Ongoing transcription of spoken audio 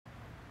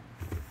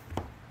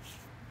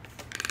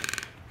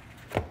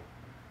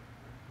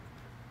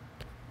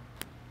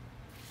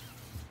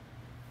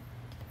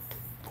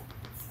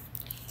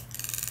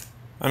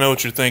I know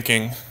what you're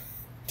thinking.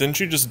 Didn't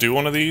you just do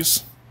one of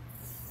these?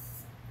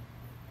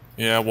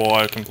 Yeah, well,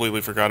 I completely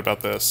forgot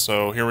about this.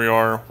 So here we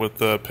are with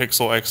the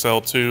Pixel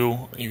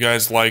XL2. You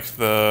guys liked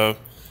the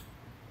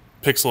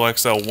Pixel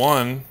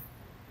XL1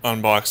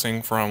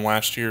 unboxing from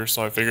last year,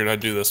 so I figured I'd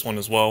do this one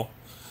as well.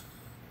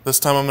 This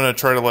time I'm going to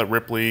try to let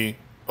Ripley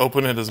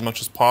open it as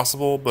much as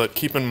possible, but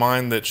keep in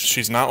mind that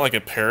she's not like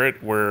a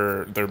parrot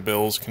where their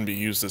bills can be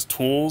used as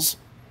tools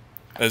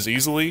as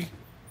easily.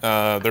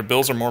 Their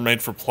bills are more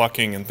made for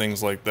plucking and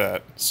things like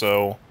that,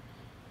 so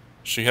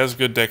she has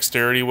good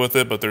dexterity with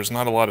it, but there's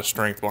not a lot of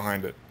strength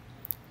behind it.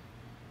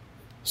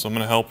 So I'm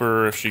going to help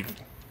her if she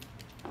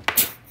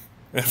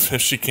if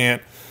she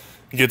can't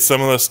get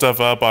some of the stuff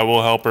up, I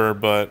will help her,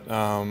 but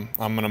I'm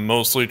going to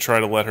mostly try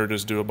to let her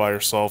just do it by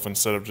herself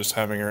instead of just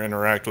having her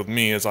interact with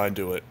me as I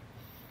do it.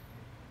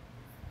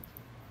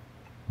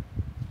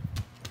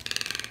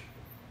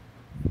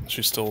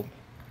 She's still...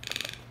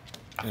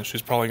 yeah,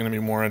 she's probably going to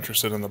be more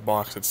interested in the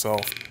box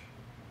itself.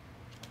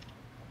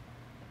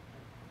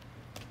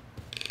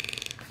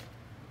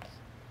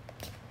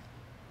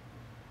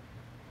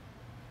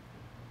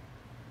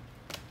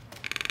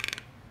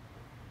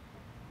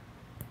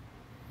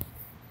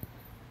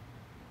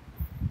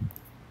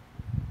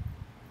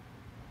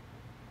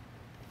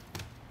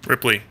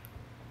 Ripley,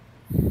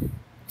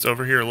 it's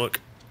over here, look.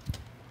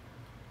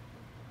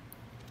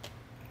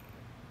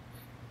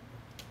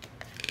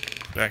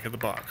 Back of the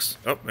box.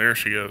 Oh, there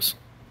she goes.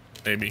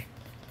 Maybe.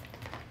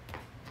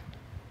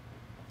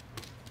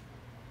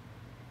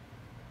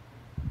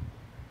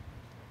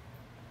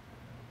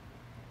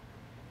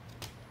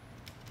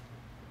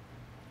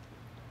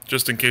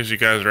 Just in case you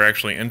guys are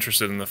actually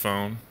interested in the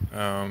phone,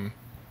 I'm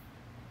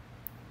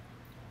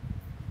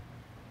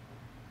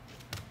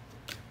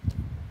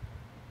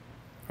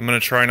going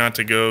to try not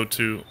to go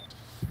to...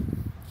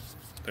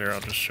 there,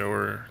 I'll just show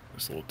her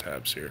these little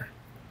tabs here.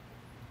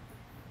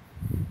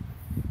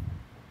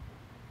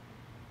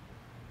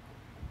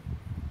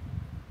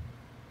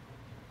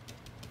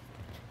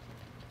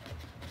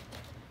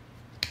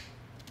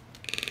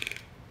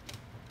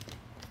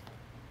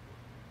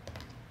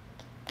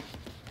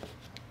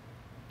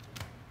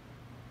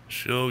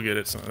 She'll get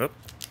it some up.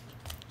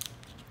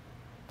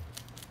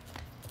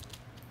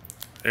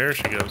 There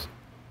she goes.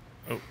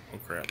 Oh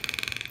crap.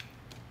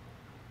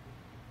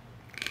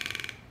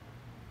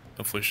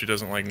 Hopefully she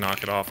doesn't like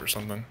knock it off or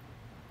something.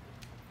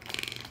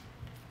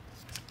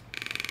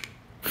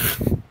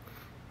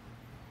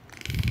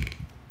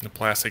 The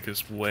plastic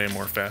is way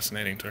more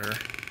fascinating to her.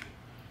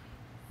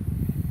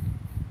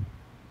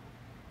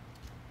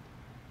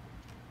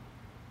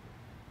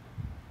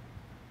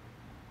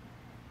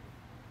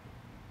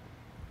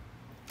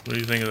 What do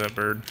you think of that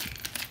bird?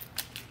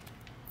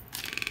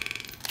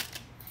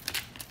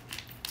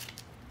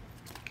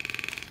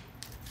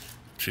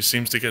 She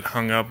seems to get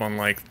hung up on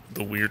like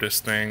the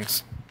weirdest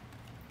things.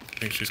 I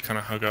think she's kind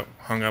of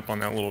hung up on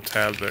that little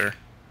tab there.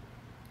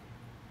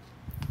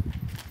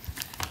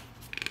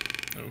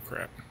 Oh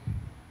crap.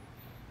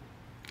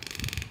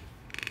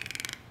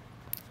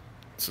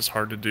 This is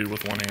hard to do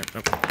with one hand.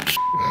 Oh.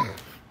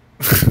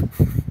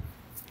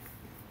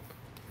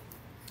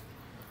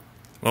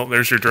 Well,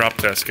 there's your drop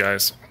test,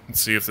 guys.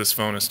 Let's see if this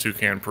phone is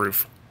Toucan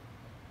proof.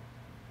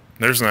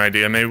 There's an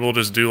idea. Maybe we'll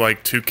just do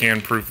like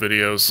Toucan proof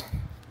videos.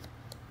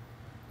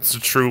 It's a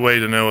true way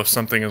to know if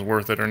something is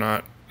worth it or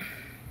not.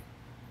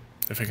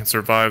 If it can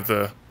survive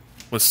the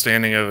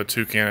withstanding of a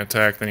Toucan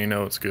attack, then you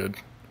know it's good.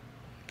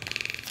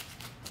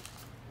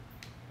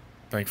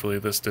 Thankfully,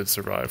 this did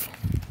survive.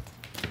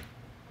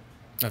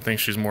 I think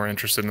she's more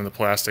interested in the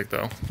plastic,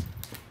 though.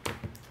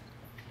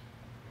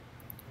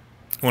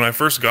 When I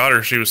first got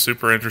her, she was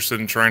super interested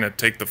in trying to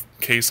take the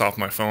case off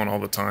my phone all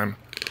the time.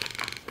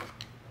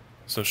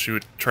 So she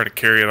would try to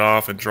carry it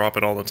off and drop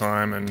it all the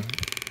time, and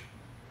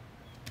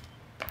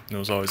it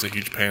was always a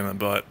huge pain in the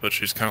butt, but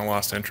she's kind of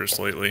lost interest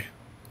lately.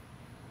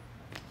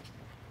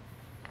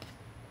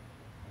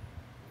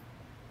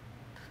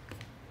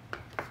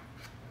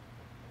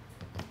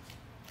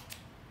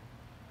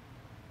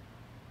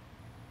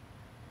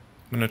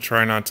 I'm going to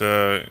try not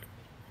to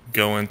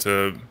go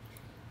into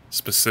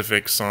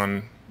specifics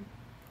on,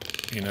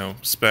 you know,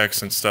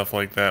 specs and stuff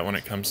like that when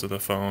it comes to the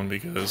phone,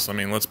 because, I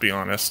mean, let's be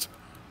honest.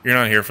 You're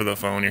not here for the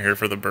phone, you're here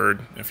for the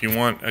bird. If you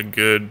want a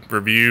good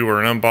review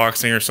or an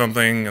unboxing or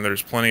something, and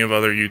there's plenty of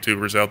other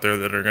YouTubers out there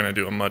that are going to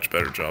do a much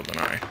better job than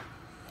I.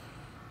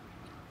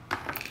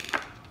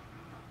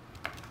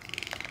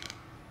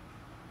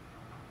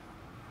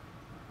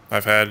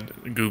 I've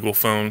had Google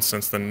phones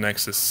since the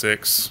Nexus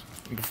 6.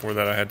 Before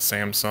that I had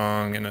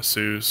Samsung and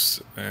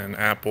Asus and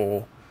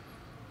Apple.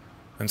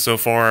 And so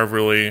far I've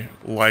really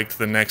liked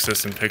the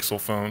Nexus and Pixel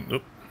phone.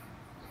 Oop.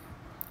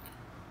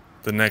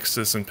 The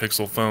Nexus and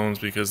Pixel phones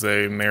because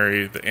they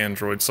marry the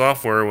Android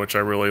software, which I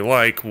really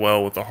like,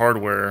 well with the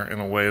hardware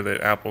in a way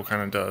that Apple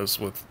kind of does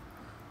with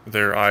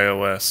their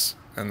iOS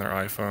and their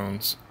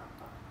iPhones.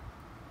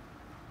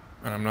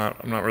 And I'm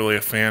not really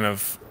a fan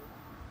of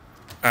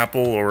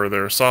Apple or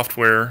their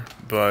software,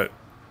 but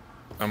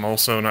I'm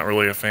also not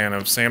really a fan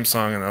of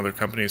Samsung and other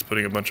companies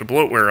putting a bunch of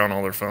bloatware on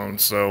all their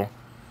phones, so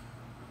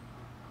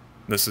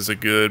this is a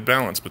good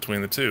balance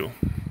between the two.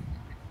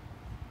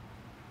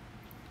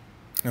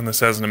 And this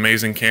has an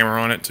amazing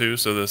camera on it too,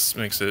 so this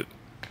makes it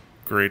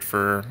great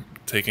for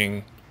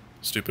taking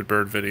stupid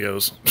bird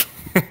videos.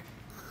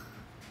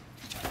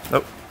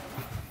 Nope.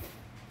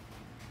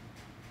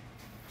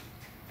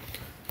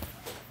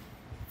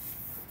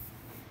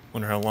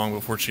 Wonder how long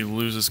before she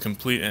loses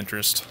complete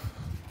interest.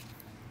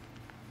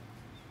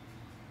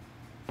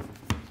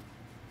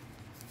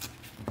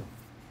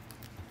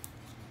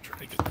 Try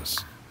to get this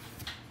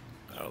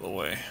out of the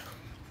way.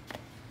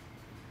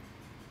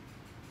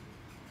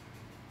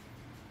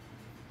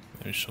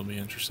 Maybe she'll be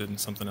interested in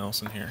something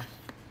else in here.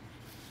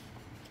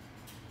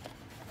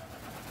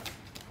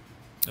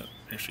 Oh,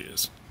 here she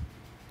is.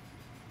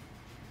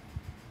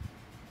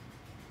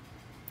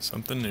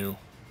 Something new.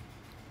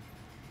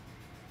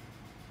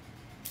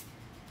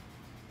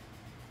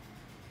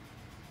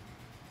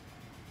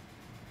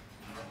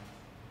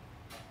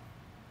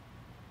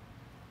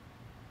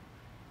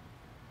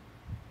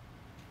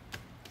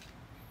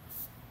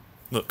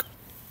 Look.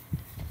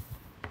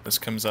 This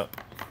comes up.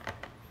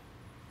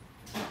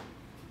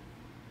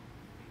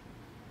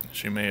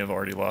 She may have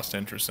already lost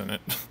interest in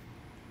it.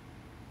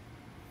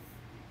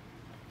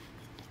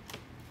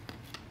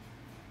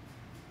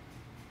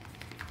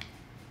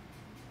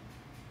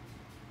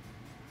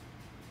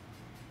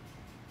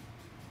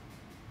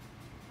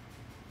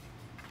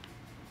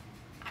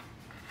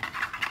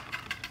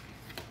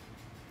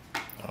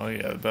 Oh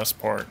yeah, the best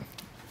part.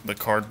 The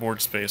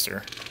cardboard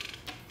spacer.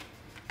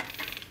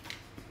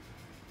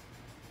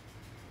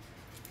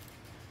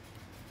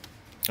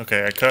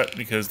 Okay, I cut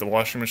because the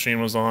washing machine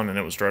was on and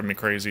it was driving me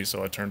crazy,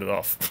 so I turned it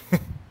off.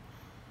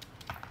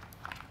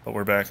 But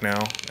we're back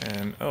now,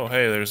 and oh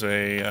hey, there's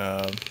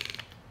a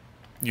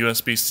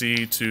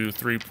USB-C to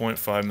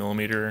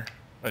 3.5mm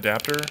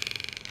adapter.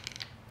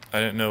 I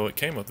didn't know it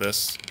came with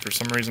this. For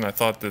some reason I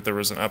thought that there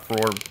was an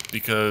uproar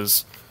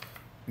because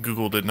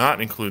Google did not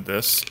include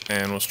this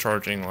and was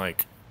charging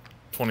like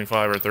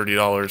 $25 or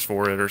 $30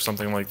 for it or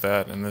something like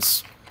that, and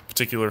this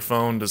particular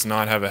phone does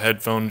not have a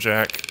headphone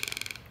jack,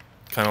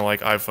 kind of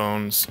like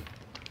iPhones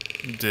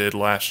did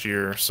last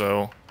year,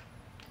 so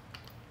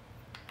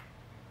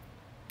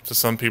to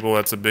some people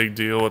that's a big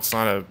deal. It's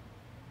not a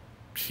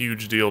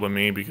huge deal to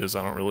me because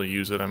I don't really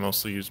use it. I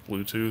mostly use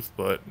Bluetooth,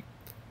 but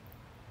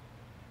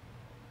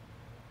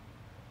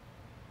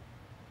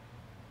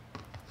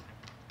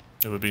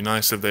it would be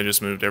nice if they just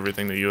moved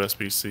everything to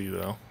USB-C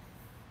though.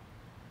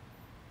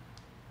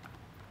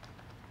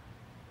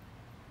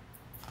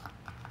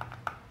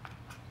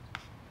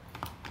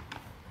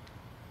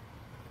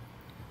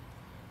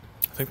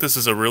 I think this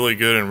is a really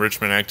good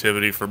enrichment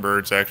activity for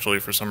birds, actually,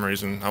 for some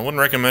reason. I wouldn't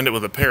recommend it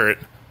with a parrot.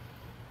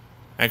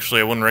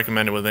 Actually, I wouldn't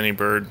recommend it with any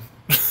bird,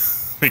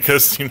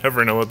 because you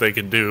never know what they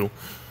could do.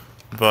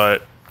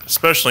 But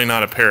especially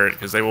not a parrot,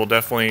 because they will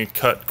definitely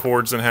cut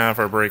cords in half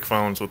or break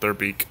phones with their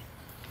beak.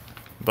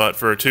 But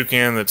for a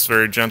toucan that's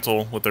very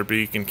gentle with their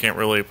beak and can't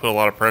really put a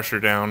lot of pressure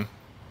down,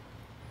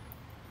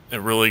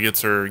 it really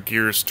gets her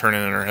gears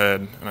turning in her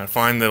head. And I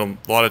find that a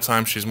lot of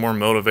times she's more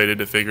motivated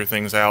to figure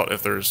things out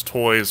if there's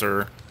toys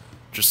or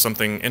just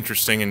something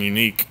interesting and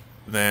unique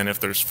than if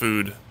there's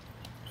food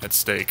at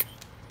stake.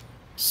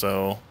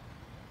 So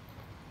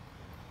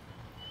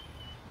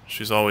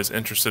she's always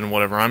interested in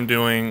whatever I'm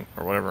doing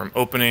or whatever I'm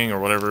opening or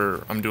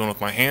whatever I'm doing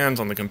with my hands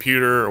on the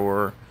computer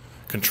or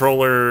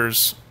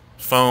controllers,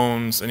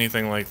 phones,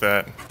 anything like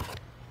that.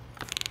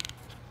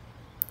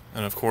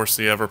 And of course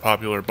the ever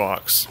popular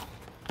box.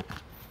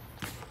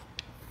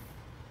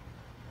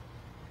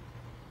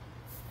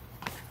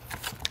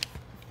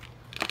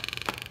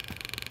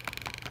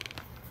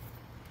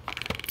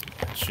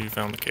 She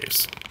found the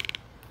case.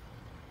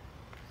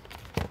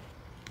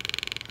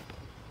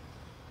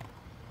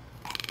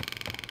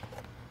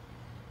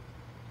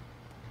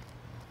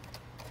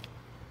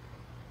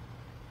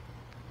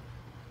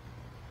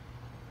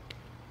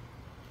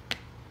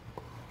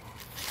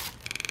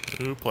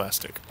 Ooh,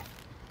 plastic.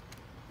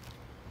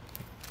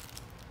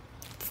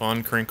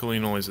 Fun crinkly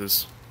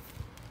noises.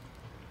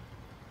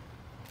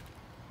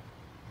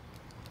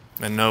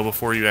 And no,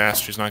 before you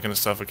ask, she's not going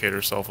to suffocate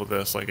herself with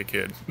this like a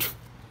kid.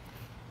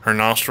 Her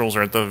nostrils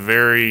are at the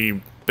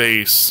very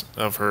base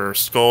of her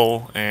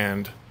skull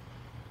and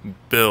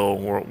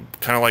bill,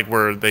 kind of like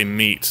where they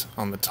meet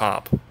on the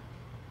top.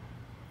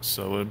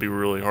 So it would be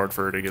really hard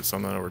for her to get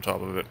something over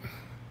top of it.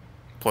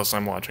 Plus,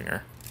 I'm watching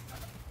her.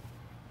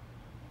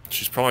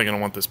 She's probably going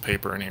to want this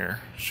paper in here.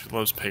 She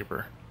loves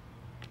paper.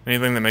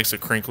 Anything that makes a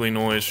crinkly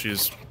noise,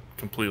 she's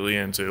completely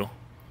into.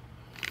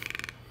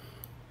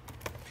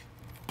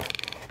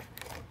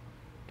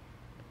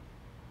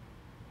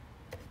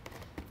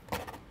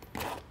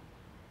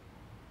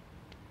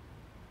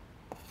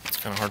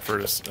 Kind of hard for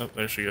her to... Oh,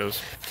 there she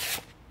goes.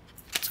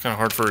 It's kind of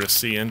hard for her to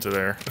see into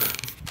there.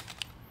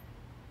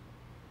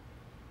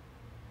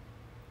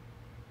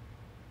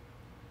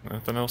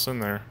 Nothing else in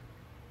there.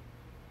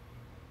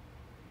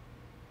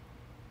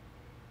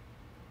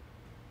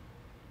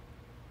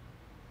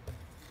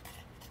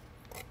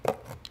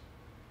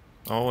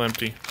 All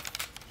empty.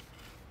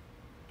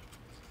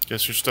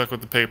 Guess you're stuck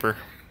with the paper.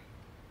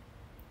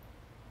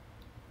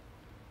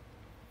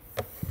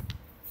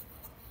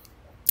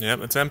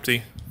 Yep, it's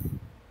empty.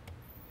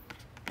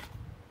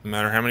 No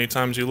matter how many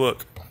times you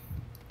look.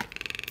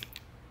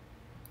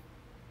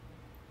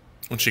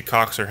 When she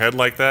cocks her head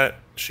like that,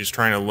 she's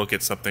trying to look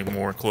at something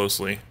more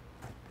closely.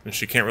 And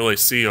she can't really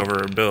see over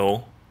her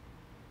bill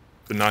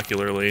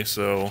binocularly,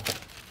 so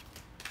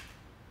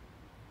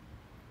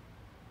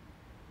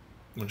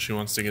when she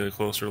wants to get a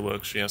closer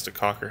look, she has to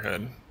cock her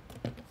head.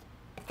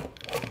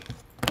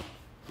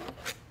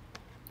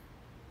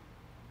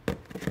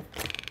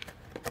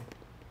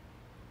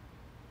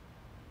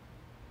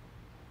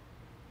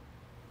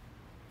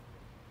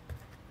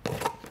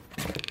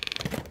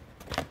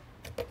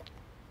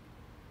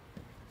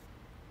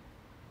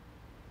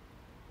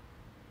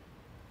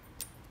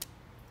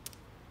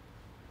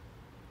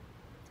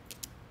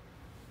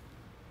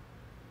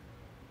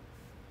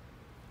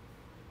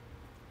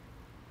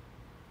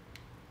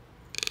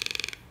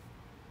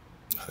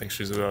 I think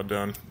she's about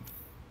done.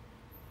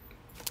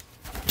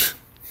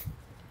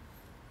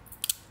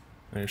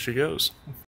 There she goes.